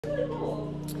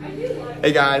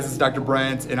Hey guys, this is Dr.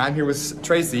 Brent, and I'm here with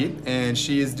Traci, and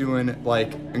she is doing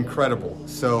like incredible.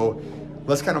 So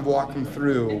let's kind of walk them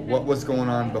through what was going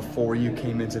on before you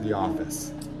came into the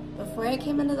office. Before I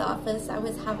came into the office, I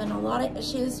was having a lot of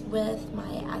issues with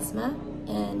my asthma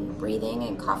and breathing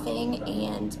and coughing,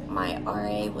 and my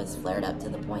RA was flared up to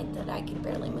the point that I could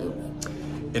barely move.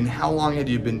 And how long had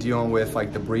you been dealing with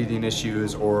like the breathing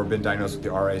issues or been diagnosed with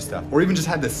the RA stuff? Or even just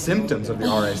had the symptoms of the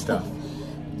RA stuff?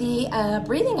 The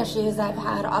breathing issues I've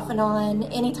had off and on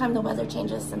anytime the weather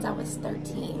changes since I was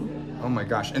 13. Oh my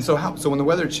gosh. And so when the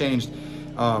weather changed,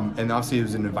 and obviously it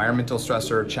was an environmental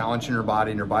stressor, challenge in your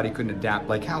body, and your body couldn't adapt,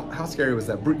 like how scary was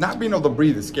that? Not being able to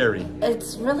breathe is scary.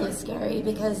 It's really scary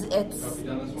because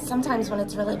sometimes when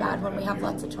it's really bad, when we have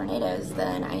lots of tornadoes,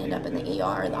 then I end up in the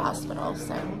ER or the hospital,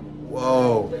 so.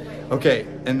 Whoa. Okay,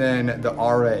 and then the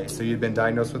RA. So you'd been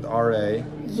diagnosed with RA.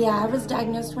 Yeah, I was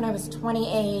diagnosed when I was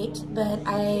 28, but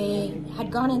I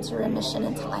had gone into remission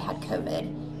until I had COVID.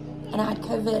 And I had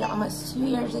COVID almost 2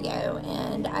 years ago,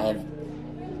 and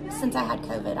since I had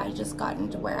COVID, I just gotten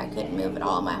to where I couldn't move at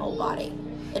all, my whole body.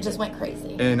 It just went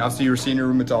crazy. And obviously you were seeing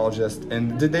your rheumatologist,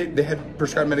 and did they had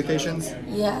prescribed medications?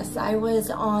 Yes, I was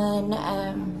on,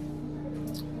 I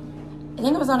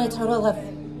think I was on a total of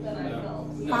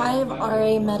 5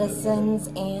 RA medicines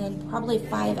and probably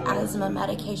 5 asthma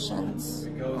medications.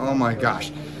 Oh my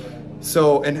gosh.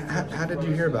 So, and how did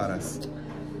you hear about us?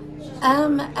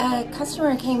 A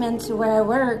customer came into where I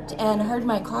worked and heard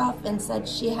my cough and said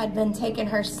she had been taking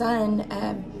her son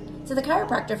to the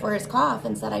chiropractor for his cough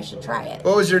and said I should try it.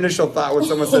 What was your initial thought when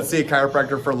someone said, see a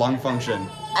chiropractor for lung function?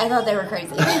 I thought they were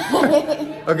crazy.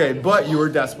 Okay, but you were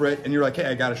desperate and you're like, hey,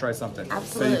 I gotta try something.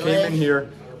 Absolutely. So you came in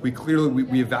here.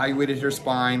 We evaluated your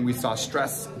spine. We saw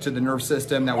stress to the nerve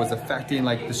system that was affecting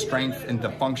like the strength and the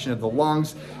function of the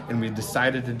lungs, and we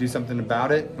decided to do something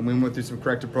about it, and we went through some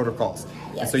corrective protocols.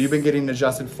 Yes. And so you've been getting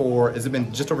adjusted for, has it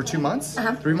been just over 2 months?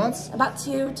 3 months? About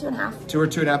 2.5. 2 or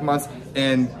 2.5 months,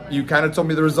 and you kind of told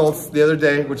me the results the other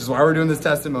day, which is why we're doing this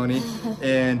testimony,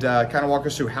 and kind of walk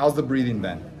us through, how's the breathing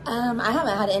been? I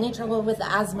haven't had any trouble with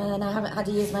the asthma, and I haven't had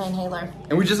to use my inhaler.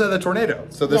 And we just had the tornado,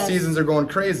 so the seasons are going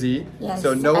crazy. Yes.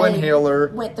 So no inhaler.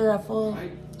 Went through a full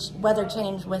weather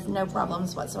change with no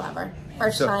problems whatsoever.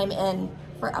 First time in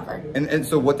forever. And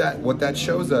so what that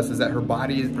shows us is that her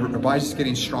body's just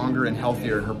getting stronger and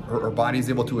healthier, and her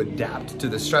body's able to adapt to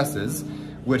the stresses,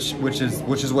 which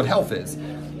is what health is.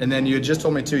 And then you had just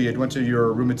told me too, you had went to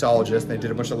your rheumatologist and they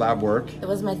did a bunch of lab work. It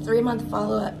was my 3-month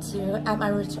follow-up at my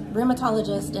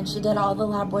rheumatologist, and she did all the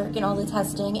lab work and all the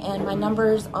testing, and my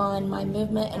numbers on my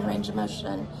movement and range of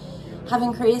motion have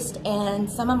increased, and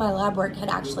some of my lab work had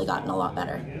actually gotten a lot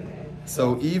better.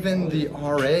 So even the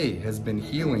RA has been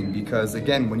healing, because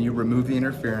again, when you remove the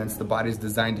interference, the body's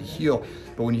designed to heal.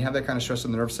 But when you have that kind of stress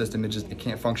on the nerve system, it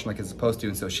can't function like it's supposed to.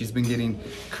 And so she's been getting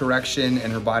correction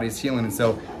and her body's healing. And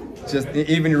so just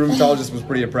even your rheumatologist was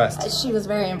pretty impressed. She was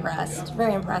very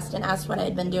impressed, and asked what I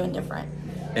had been doing different.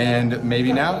 And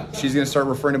maybe now she's gonna start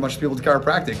referring a bunch of people to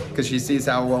chiropractic because she sees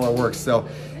how well it works. So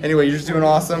anyway, you're just doing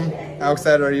awesome. How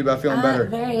excited are you about feeling better?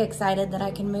 Very excited that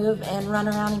I can move and run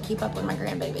around and keep up with my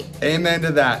grandbaby. Amen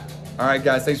to that. All right,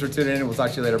 guys, thanks for tuning in, and we'll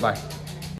talk to you later. Bye.